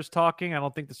players talking. I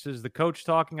don't think this is the coach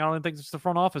talking. I don't think this is the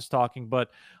front office talking. But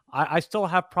I still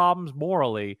have problems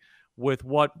morally with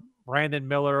what Brandon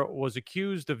Miller was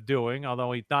accused of doing,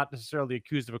 although he's not necessarily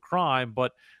accused of a crime,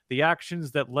 but the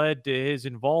actions that led to his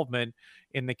involvement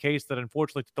in the case that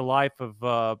unfortunately took the life of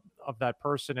that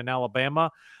person in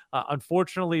Alabama.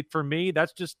 Unfortunately for me,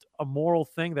 that's just a moral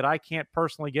thing that I can't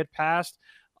personally get past.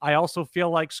 I also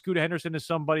feel like Scoot Henderson is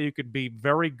somebody who could be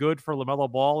very good for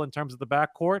LaMelo Ball in terms of the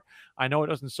backcourt. I know it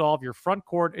doesn't solve your front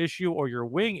court issue or your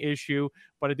wing issue,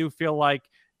 but I do feel like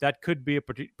that could be a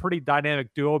pretty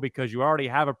dynamic duo because you already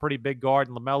have a pretty big guard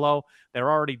in LaMelo.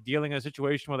 They're already dealing in a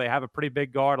situation where they have a pretty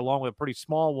big guard along with a pretty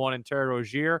small one in Terry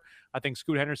Rozier. I think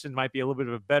Scoot Henderson might be a little bit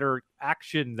of a better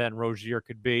action than Rozier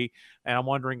could be, and I'm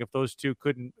wondering if those two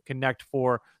couldn't connect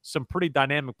for some pretty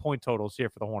dynamic point totals here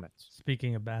for the Hornets.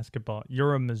 Speaking of basketball,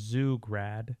 you're a Mizzou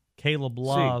grad. Caleb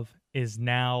Love is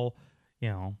now,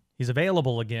 he's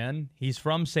available again. He's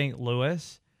from St.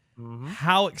 Louis. Mm-hmm.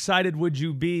 How excited would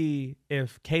you be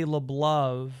if Caleb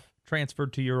Love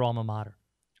transferred to your alma mater?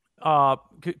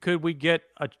 Could we get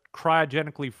a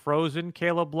cryogenically frozen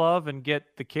Caleb Love and get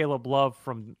the Caleb Love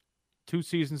from 2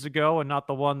 seasons ago and not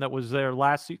the one that was there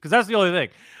last season? Because that's the only thing.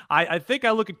 I think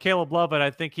I look at Caleb Love and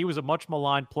I think he was a much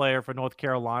maligned player for North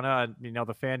Carolina. And,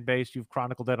 the fan base, you've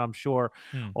chronicled that, I'm sure,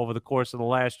 over the course of the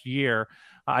last year.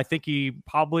 I think he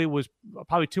probably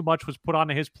too much was put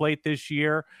onto his plate this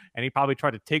year, and he probably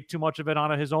tried to take too much of it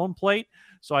onto his own plate.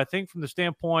 So I think from the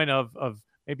standpoint of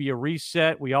maybe a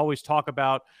reset, we always talk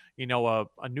about,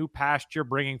 a new pasture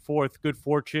bringing forth good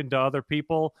fortune to other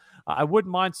people. I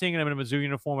wouldn't mind seeing him in a Mizzou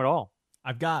uniform at all.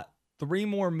 I've got 3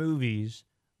 more movies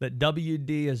that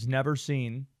WD has never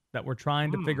seen that we're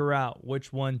trying to figure out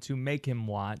which one to make him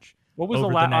watch. What was the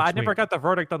last? I never got the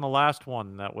verdict on the last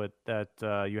one that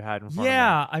you had in front of me.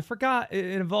 Yeah, I forgot. It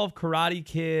involved Karate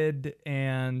Kid,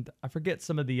 and I forget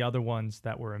some of the other ones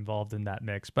that were involved in that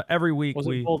mix. But every week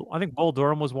I think Bull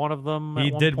Durham was one of them.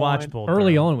 He did watch Bull Durham.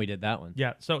 Early on, we did that one.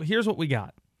 Yeah, so here's what we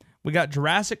got. We got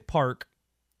Jurassic Park.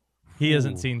 He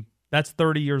hasn't seen. That's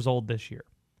 30 years old this year.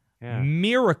 Yeah.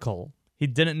 Miracle. He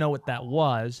didn't know what that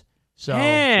was. So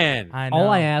all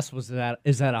I asked was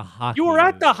is that a hockey? You were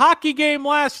at the hockey game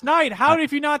last night. How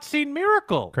have you not seen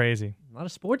Miracle? Crazy. Not a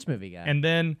sports movie guy. And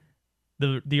then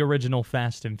the original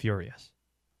Fast and Furious.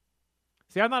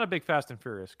 See, I'm not a big Fast and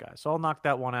Furious guy, so I'll knock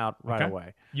that one out right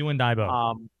away. You and I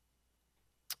both.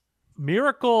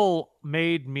 Miracle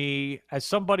made me, as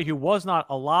somebody who was not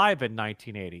alive in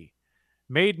 1980,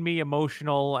 made me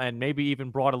emotional and maybe even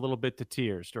brought a little bit to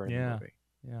tears during the movie.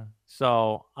 Yeah.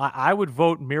 So I would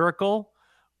vote Miracle,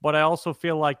 but I also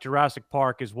feel like Jurassic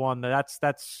Park is one that's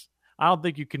I don't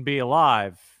think you can be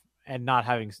alive and not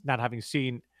having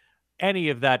seen any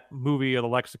of that movie or the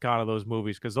lexicon of those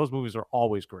movies, because those movies are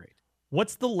always great.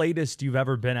 What's the latest you've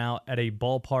ever been out at a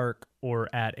ballpark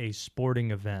or at a sporting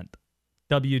event?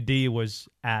 WD was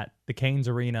at the Canes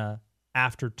Arena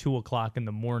after 2:00 in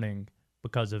the morning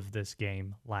because of this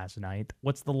game last night.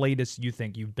 What's the latest you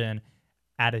think you've been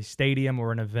at a stadium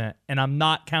or an event? And I'm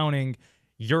not counting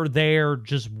you're there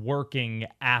just working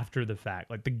after the fact,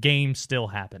 like the game's still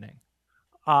happening.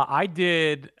 I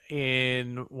did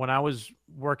when I was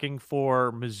working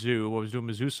for Mizzou. I was doing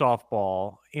Mizzou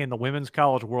softball in the Women's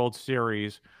College World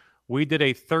Series. We did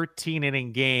a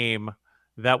 13-inning game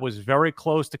that was very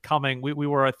close to coming. We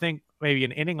were, I think, maybe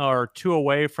an inning or 2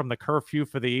 away from the curfew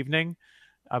for the evening.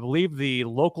 I believe the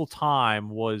local time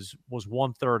was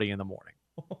 1:30 in the morning.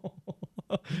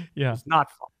 Yeah. It's not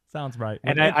fun. Sounds right.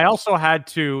 And I also had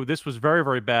to, this was very,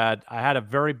 very bad. I had a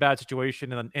very bad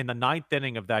situation in the 9th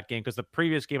inning of that game because the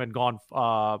previous game had gone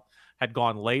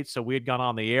late. So we had gone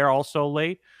on the air also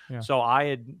late. Yeah. So I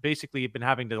had basically been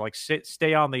having to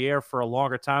stay on the air for a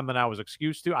longer time than I was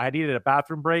excused to. I had needed a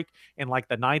bathroom break in like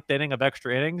the 9th inning of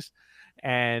extra innings.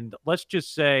 And let's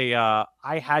just say I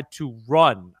had to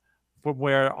run from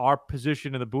where our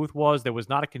position in the booth was. There was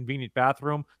not a convenient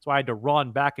bathroom. So I had to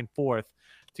run back and forth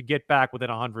to get back within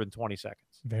 120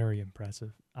 seconds. Very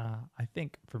impressive. I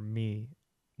think for me,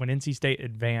 when NC State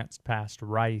advanced past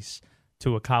Rice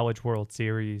to a College World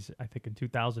Series, I think in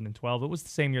 2012, it was the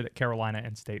same year that Carolina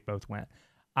and State both went.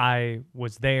 I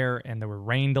was there, and there were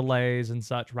rain delays and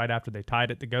such right after they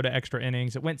tied it to go to extra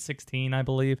innings. It went 16, I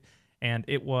believe, and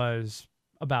it was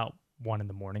about 1 in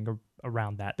the morning, or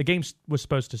around that. The game was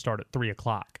supposed to start at 3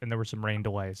 o'clock, and there were some rain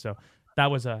delays, so that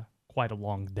was quite a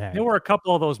long day. There were a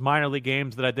couple of those minor league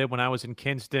games that I did when I was in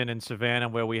Kinston and Savannah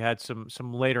where we had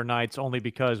some later nights only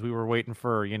because we were waiting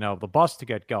for, the bus to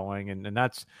get going. And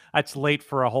that's late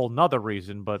for a whole nother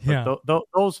reason. But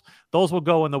those will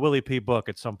go in the Willie P book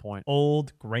at some point.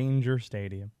 Old Granger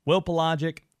Stadium. Will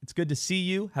Palaszczuk, it's good to see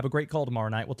you. Have a great call tomorrow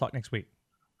night. We'll talk next week.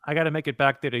 I got to make it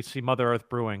back there to see Mother Earth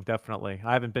Brewing, definitely.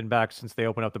 I haven't been back since they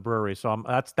opened up the brewery. So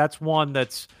that's one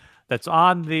that's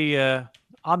on the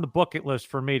bucket list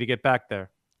for me to get back there.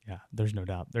 Yeah, there's no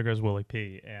doubt. There goes Willie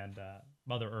P. and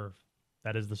Mother Earth.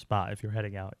 That is the spot if you're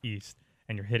heading out east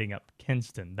and you're hitting up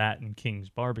Kinston. That and King's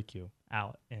Barbecue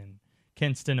out in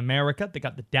Kinston, America. They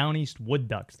got the Down East Wood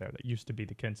Ducks there that used to be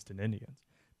the Kinston Indians.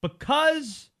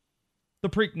 Because the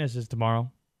Preakness is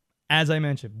tomorrow, as I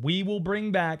mentioned, we will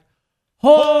bring back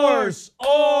Horse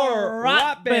or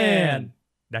Rock Band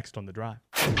next on The Drive.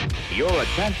 Your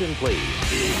attention, please.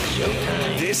 It's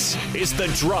showtime. This is The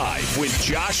Drive with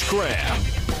Josh Graham.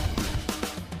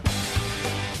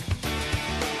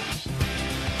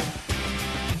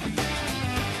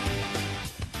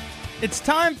 It's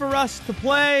time for us to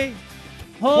play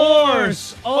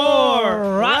Horse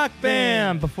or Rock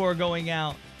Band before going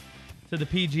out to the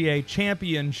PGA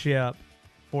Championship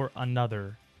for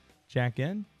another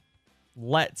check-in.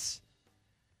 Let's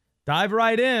dive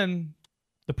right in.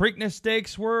 The Preakness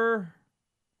Stakes are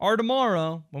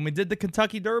tomorrow. When we did the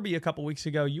Kentucky Derby a couple weeks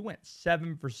ago, you went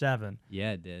 7 for 7.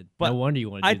 Yeah, it did. But no wonder you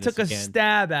want to do this again. I took a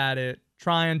stab at it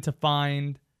trying to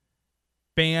find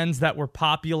bands that were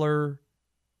popular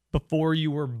before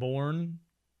you were born,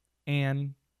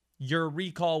 and your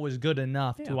recall was good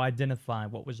enough to identify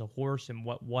what was a horse and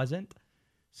what wasn't.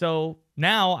 So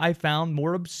now I found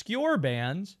more obscure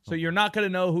bands, so you're not going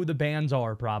to know who the bands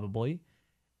are probably.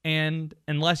 And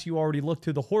unless you already looked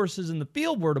who the horses in the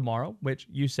field were tomorrow, which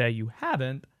you say you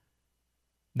haven't,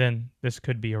 then this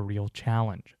could be a real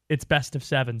challenge. It's best of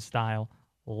 7 style.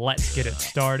 Let's get it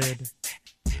started.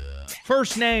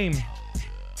 First name,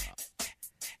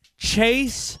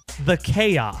 Chase the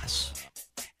Chaos.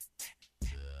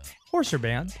 Horse or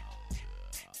band?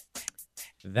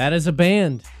 That is a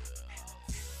band.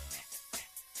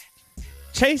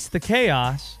 Chase the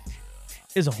Chaos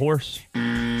is a horse.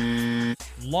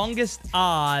 Longest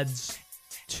odds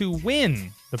to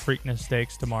win the Preakness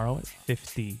Stakes tomorrow at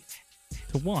 50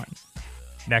 to 1.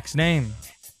 Next name,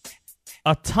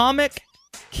 Atomic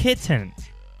Kitten.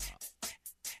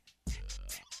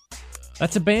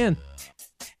 That's a band.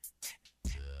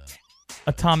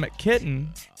 Atomic Kitten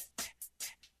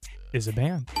is a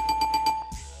band.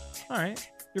 All right,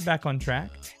 you're back on track.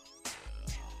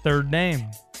 Third name,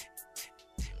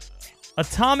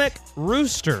 Atomic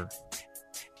Rooster.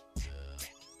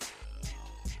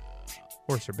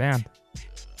 Horse or band?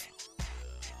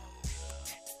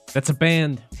 That's a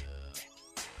band.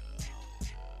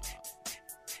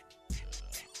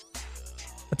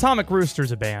 Atomic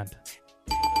Rooster's a band.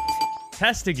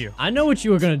 Testing you. I know what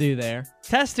you were going to do there.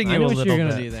 Testing you a little bit. I know what you were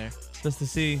going to do there. Just to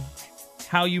see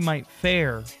how you might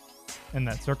fare in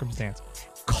that circumstance.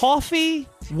 Coffee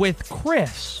with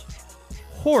Chris.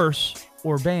 Horse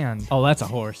or band? Oh, that's a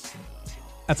horse.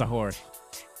 That's a horse.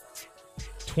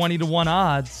 20 to 1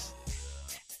 odds.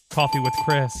 Coffee with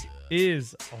Chris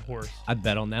is a horse. I'd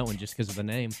bet on that one just because of the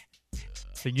name.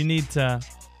 So you need to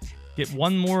get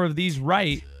one more of these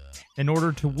right in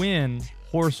order to win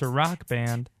Horse or Rock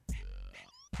Band.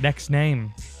 Next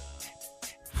name,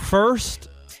 First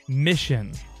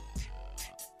Mission.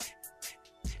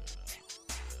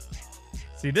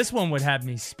 See, this one would have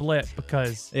me split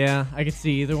because... Yeah, I could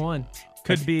see either one.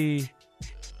 Could be...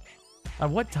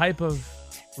 what type of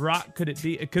rock could it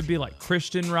be? It could be like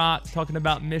Christian rock, talking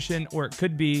about mission, or it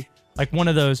could be like one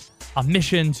of those, a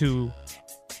mission to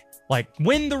like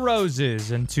win the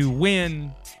roses and to win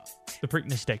the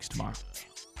Preakness Stakes tomorrow.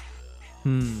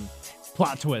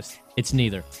 Plot twist. It's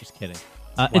neither. Just kidding.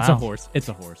 It's a horse. It's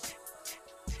a horse.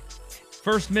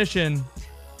 First Mission,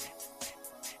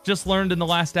 just learned in the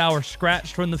last hour,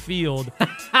 scratched from the field,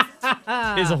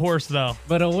 is a horse though.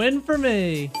 But a win for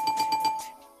me.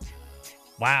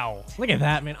 Wow. Look at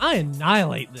that, man. I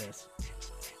annihilate this.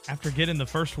 After getting the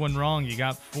first one wrong, you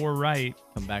got 4 right.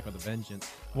 Come back with a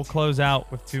vengeance. We'll close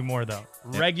out with 2 more, though.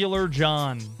 Yep. Regular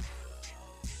John.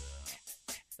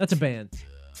 That's a band.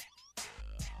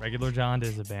 Regular John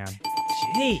is a band.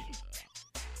 Gee.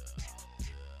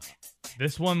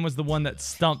 This one was the one that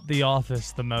stumped the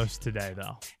office the most today,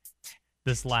 though.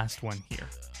 This last one here.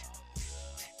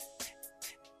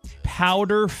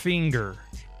 Powderfinger.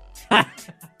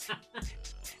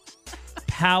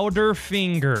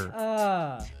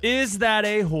 Powderfinger. Is that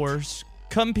a horse?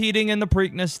 competing in the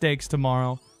Preakness Stakes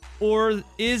tomorrow? Or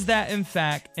is that, in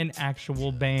fact, an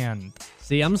actual band?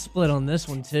 See, I'm split on this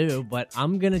one, too, but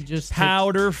I'm going to just...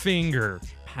 Powderfinger.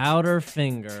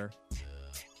 Powderfinger.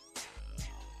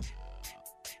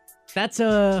 That's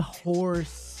a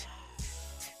horse.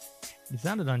 You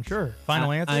sounded unsure.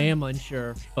 Final answer? I am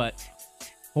unsure, but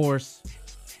horse.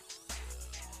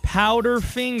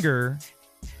 Powderfinger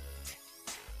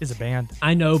is a band.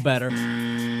 I know better.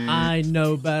 I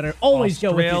know better. Always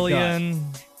go with your gut. Australian,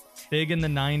 big in the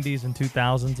 90s and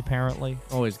 2000s, apparently.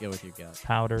 Always go with your gut.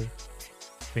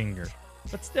 Powderfinger.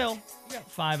 But still, you got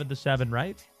 5 of the 7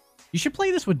 right. You should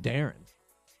play this with Darren.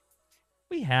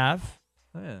 We have.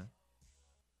 Oh, yeah.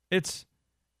 It's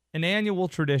an annual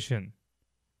tradition.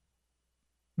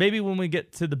 Maybe when we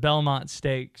get to the Belmont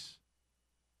Stakes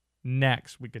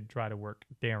next, we could try to work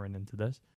Darren into this.